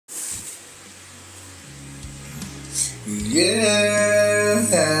Yeah.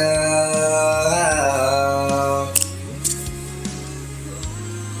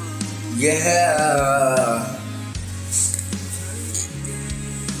 Yeah. Yeah.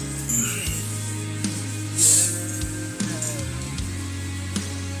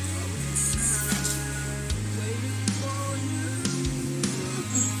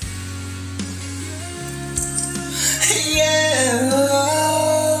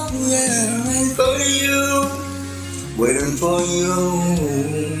 Yeah. Waiting for you. Waiting for you.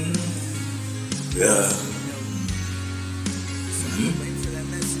 Yeah.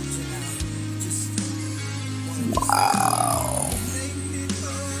 Wow.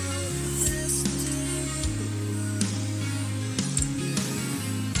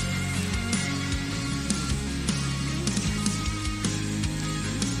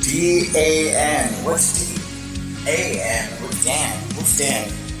 DAN. What's DAN? What's Dan? What's Dan?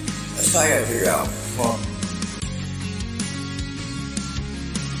 That's what I gotta figure out. Well,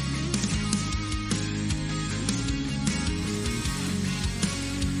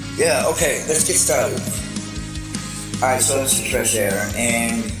 yeah, okay, let's get started. Alright, so this is Fresh Air,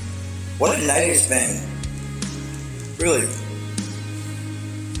 and what a night it's been. Really.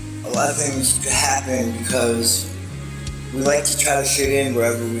 A lot of things happen because we like to try to fit in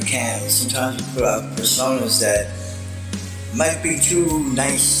wherever we can. Sometimes we put out personas that might be too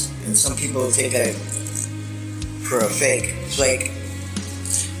nice, and some people take that for a flake,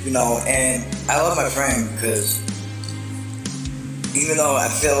 and I love my friend because even though I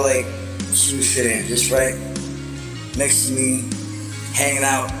feel like she was fitting just right next to me, hanging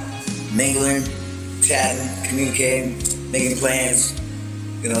out, mingling, chatting, communicating, making plans,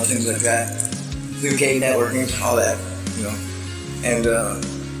 things like that, communicating, networking, all that, And the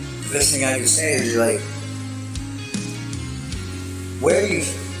best thing I can say is where do you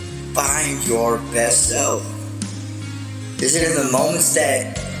find your best self? Is it in the moments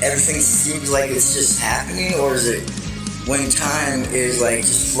that everything seems like it's just happening, or is it when time is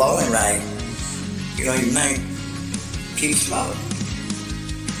just flowing right? Your night keeps flowing.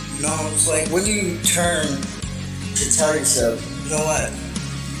 It's like when do you turn to tell yourself, you know what?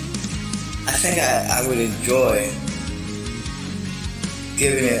 I think I would enjoy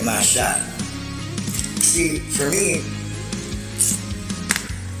giving it my shot. See, for me,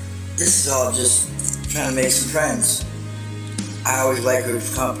 this is all just trying to make some friends. I always like good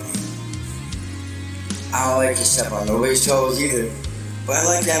company. I don't like to step on nobody's toes either, but I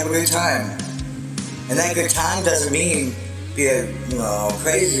like to have a good time. And that good time doesn't mean be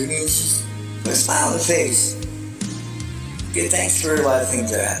crazy. It means just put a smile on the face. Give thanks for a lot of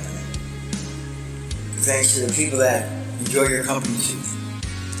things that happen. Give thanks to the people that enjoy your company too.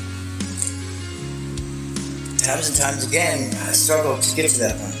 Times and times again, I struggled to get to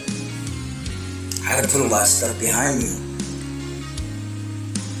that point. I had to put a lot of stuff behind me.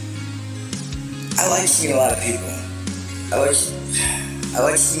 I like seeing a lot of people. I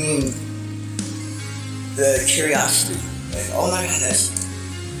like seeing the curiosity. Oh my God,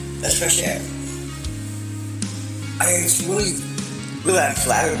 that's Fresh Air. It's really I'm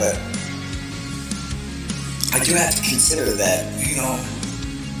flattered, but I do have to consider that,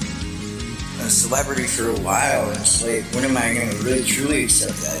 a celebrity for a while. And it's like, when am I going to really truly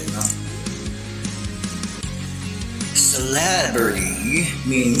accept that, Celebrity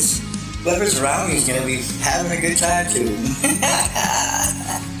means whoever's around me is going to be having a good time too.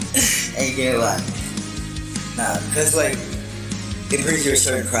 Ain't gonna lie. Nah, because it brings you a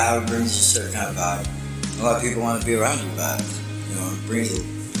certain crowd, it brings you a certain kind of vibe. A lot of people want to be around you vibe.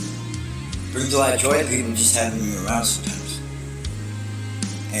 It brings a lot of joy to people just having you around sometimes.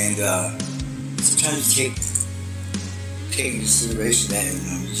 And sometimes you take into consideration that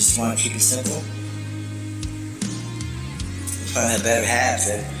you just want to keep it simple. Find that better half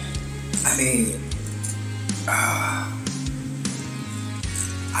that,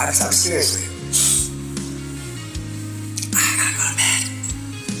 I'm seriously. I gotta go to bed.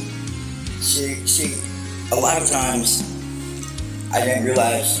 See, a lot of times I didn't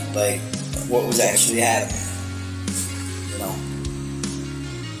realize what was actually happening.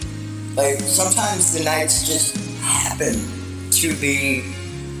 Sometimes the nights just happen to be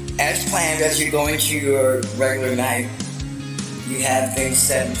as planned as you go into your regular night. You have things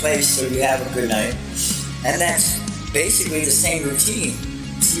set in place so you have a good night. And that's basically the same routine.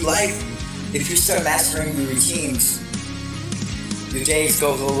 See, life, if you start mastering your routines, your days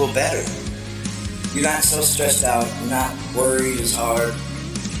go a little better. You're not so stressed out. You're not worried as hard.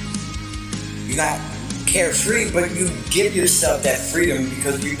 You're not carefree, but you give yourself that freedom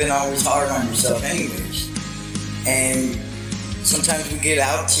because you've been always hard on yourself anyways. And sometimes we get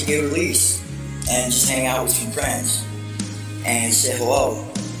out to get release and just hang out with some friends. and say hello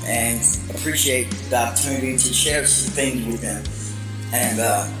and appreciate the opportunity to share some things with them. And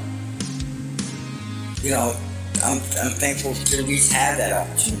I'm thankful to at least have that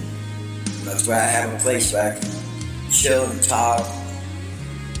opportunity. That's where I have a place where I can chill and talk,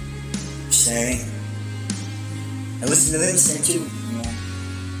 sing, and listen to them sing too.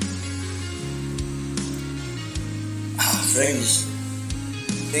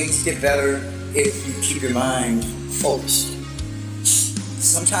 Things get better if you keep your mind focused.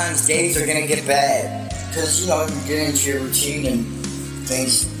 Sometimes days are gonna get bad because you get into your routine and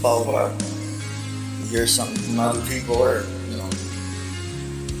things fall apart. You hear something from other people, or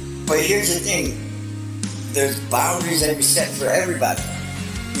But here's the thing: there's boundaries that we set for everybody.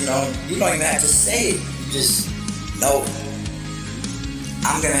 You don't even have to say it. You just know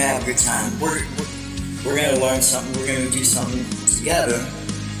I'm gonna have a good time. We're gonna learn something. We're gonna do something together.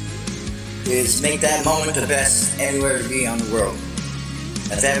 Is make that moment the best anywhere to be on the world.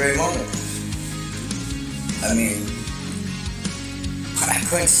 At that very moment. I mean, I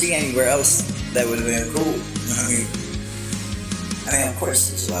couldn't see anywhere else that would have been cool. I mean, of course,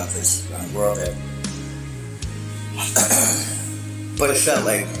 there's a lot of places around the world that, but it felt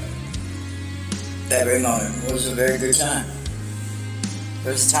like that very moment was a very good time.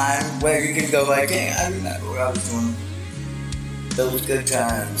 There was a time where you could go like, hey, I remember what I was doing. Those good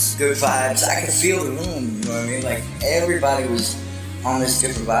times, good vibes. I could feel the room, you know what I mean? Like, everybody was on this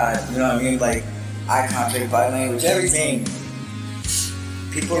different vibe, you know what I mean? Like, eye contact, body language, everything.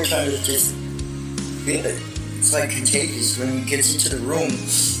 People are trying to just feel it. It's like contagious when you get into the room.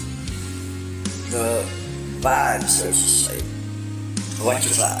 The vibes are just like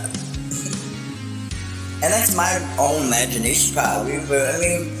electrified. And that's my own imagination probably, but I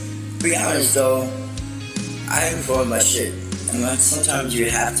mean, to be honest though, I am for my shit. And sometimes you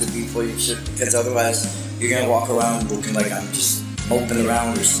have to be for your shit because otherwise you're gonna walk around looking like I'm just moping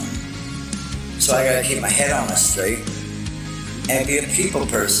around or something. So I gotta keep my head on straight and be a people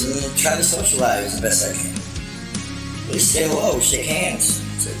person and try to socialize the best I can. At least say hello, shake hands,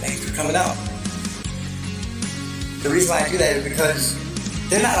 say thanks for coming out. The reason why I do that is because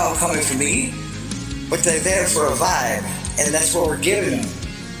they're not all coming for me, but they're there for a vibe, and that's what we're giving them.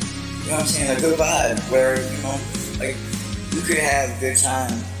 You know what I'm saying? A good vibe where, like, you could have a good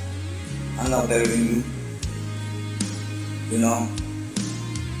time. I'm no better than you.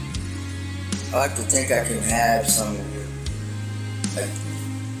 I like to think I can have some of it. Like,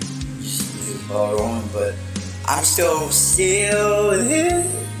 just ball rolling, but I'm still here,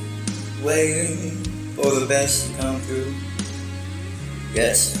 waiting for the best to come through.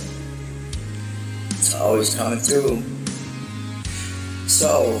 Yes, it's always coming through.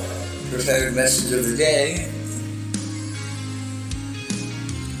 So, prophetic message of the day.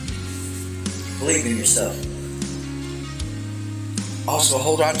 Believe in yourself. Also,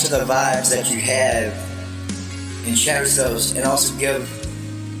 hold on to the vibes that you have and cherish those, and also give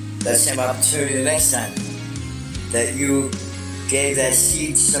that same opportunity the next time that you gave that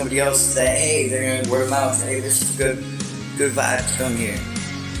seed to somebody else that, hey, they're going to word of mouth, hey, this is a good vibe to come here.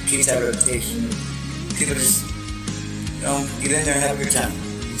 Keep that reputation. People just, get in there and have a good time.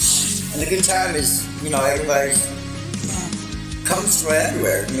 And the good time is, everybody's comes from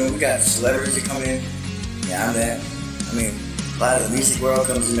everywhere. We got celebrities that come in. Yeah, I'm there. I mean, a lot of the music world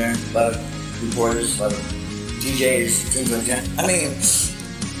comes in there. A lot of reporters, a lot of DJs, things like that. I mean,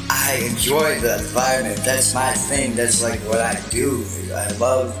 I enjoy the environment. That's my thing. That's like what I do. I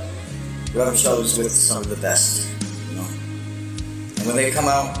love running shows with some of the best, And when they come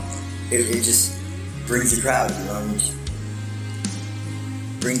out, it just brings the crowd, It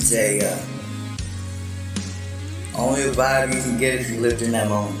brings a only the vibe you can get if you lived in that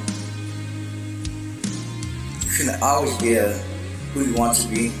moment. You can always be who you want to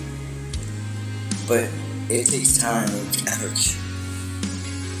be, but it takes time and effort.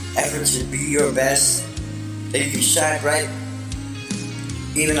 Effort to be your best, that you can shine bright,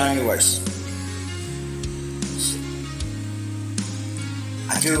 even on your worst.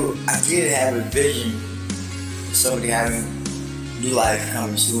 I did have a vision of somebody having new life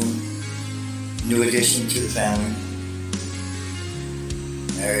coming soon. New addition to the family,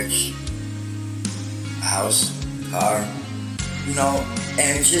 marriage, a house, car,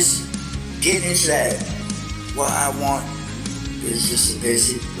 and just getting into that. What I want is just a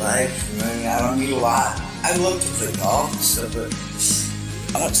basic life. I don't need a lot. I love to play golf and stuff, but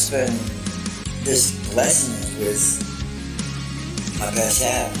I want to spend this blessing with my best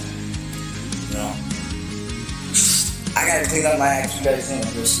half. I gotta clean up my act. You guys think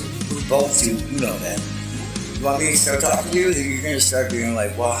I'm just both do, you know that. You want me to start talking to you? Then you're gonna start being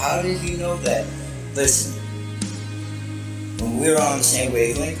like, well, how did you know that? Listen, when we're on the same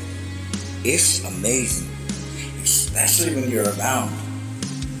wavelength, it's amazing. Especially when you're around.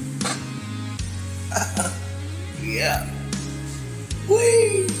 Yeah.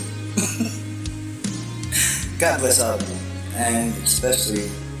 Whee! God bless all of you. And especially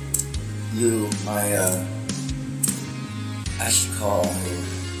you, my, I should call it.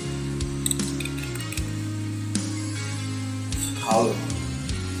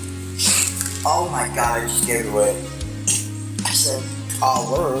 Oh my God, I just gave it away. I said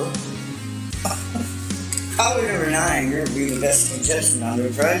caller. Caller number 9, you're the best contestant on the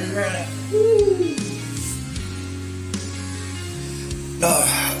prize right now. Woo!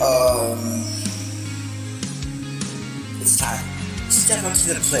 It's time. Step up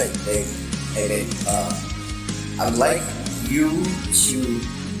to the plate, baby. Hey, baby. I'd like you to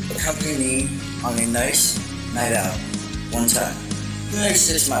accompany me on a nice night out one time. In the next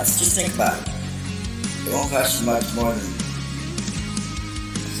 6 months. Just think about it. It won't cost you much more than a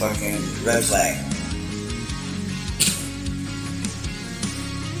fucking red flag.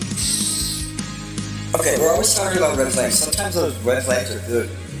 Okay, we're always talking about red flags. Sometimes those red flags are good.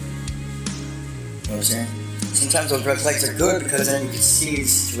 You know what I'm saying? Sometimes those red flags are good because then you can see the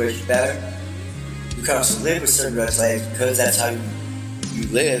situation better. You can also live with certain red flags because that's how you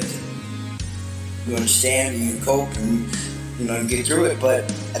live. You understand and you cope and you get through it. But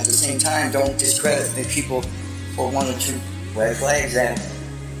at the same time, don't discredit the people for 1 or 2 red flags that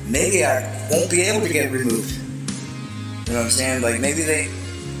maybe I won't be able to get removed. You know what I'm saying? Like maybe they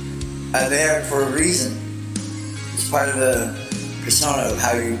are there for a reason. It's part of the persona of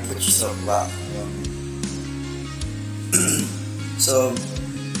how you put yourself about. So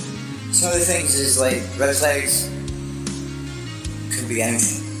some of the things is like red flags could be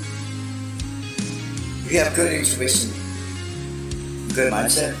anything. If you have good intuition, good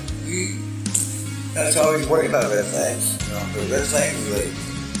mindset, you don't have to always worry about red flags. But red flags are like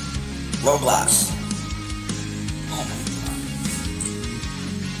roadblocks.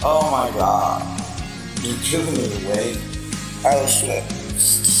 Oh my God. You're giving it away. Alright, let's do it.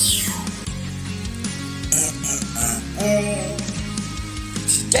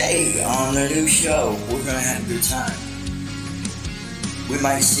 Today on the new show, we're gonna have a good time. We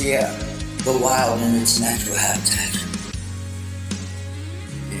might see the wild in its natural habitat.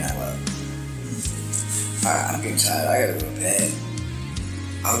 Alright, I'm getting tired. I gotta go to bed.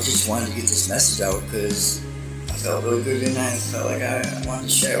 I just wanted to get this message out because I felt really good tonight. I felt like I wanted to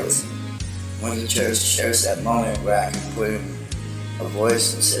share with you. I wanted to cherish that moment where I could put in a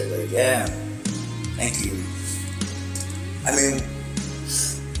voice and say, like, yeah, thank you. I mean,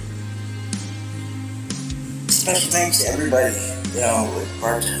 special thanks to everybody, like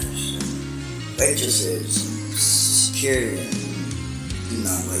bartenders, and waitresses, and security, and,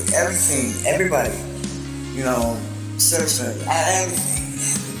 like everything, everybody, servicemen, everything,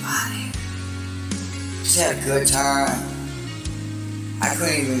 everybody. Just had a good time. I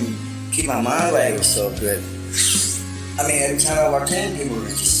couldn't even keep my mind right, it was so good. I mean, every time I walked in, people were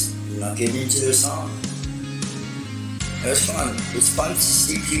just, getting into their song. It was fun. It's fun to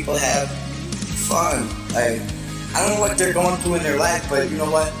see people have fun. Like, I don't know what they're going through in their life, but you know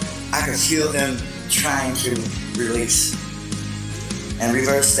what? I can feel them trying to release and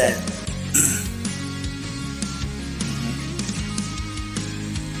reverse that.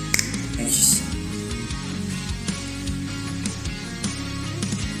 Interesting.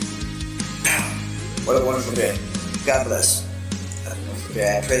 What a wonderful day. God bless.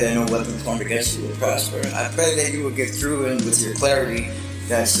 I pray that no weapon formed against you will prosper. I pray that you will get through and with your clarity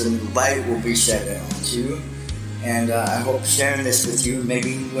that some light will be shed onto you. And I hope sharing this with you,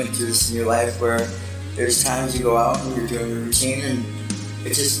 maybe you went through this in your life where there's times you go out and you're doing your routine and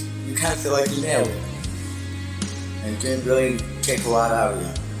it just, you kind of feel like you nailed it. And it didn't really take a lot out of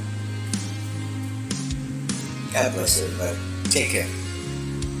you. God bless everybody. Take care.